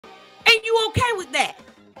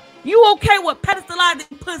You okay with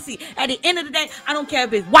pedestalizing pussy? At the end of the day, I don't care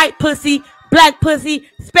if it's white pussy, black pussy,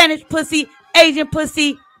 Spanish pussy, Asian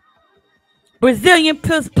pussy, Brazilian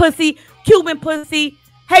pussy, Cuban pussy,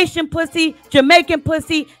 Haitian pussy, Jamaican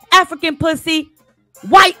pussy, African pussy,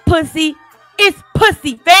 white pussy. It's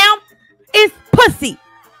pussy, fam. It's pussy.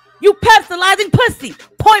 You pedestalizing pussy.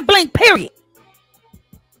 Point blank, period.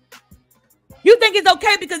 You think it's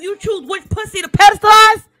okay because you choose which pussy to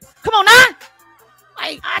pedestalize? Come on now.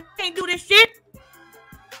 Like, I can't do this shit.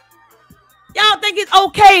 Y'all think it's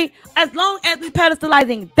okay as long as we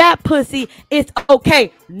pedestalizing that pussy, it's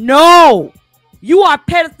okay. No. You are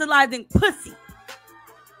pedestalizing pussy.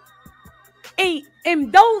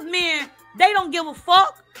 And those men, they don't give a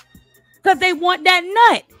fuck because they want that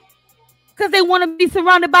nut. Because they want to be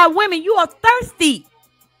surrounded by women. You are thirsty.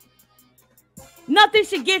 Nothing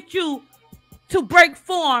should get you to break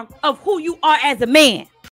form of who you are as a man.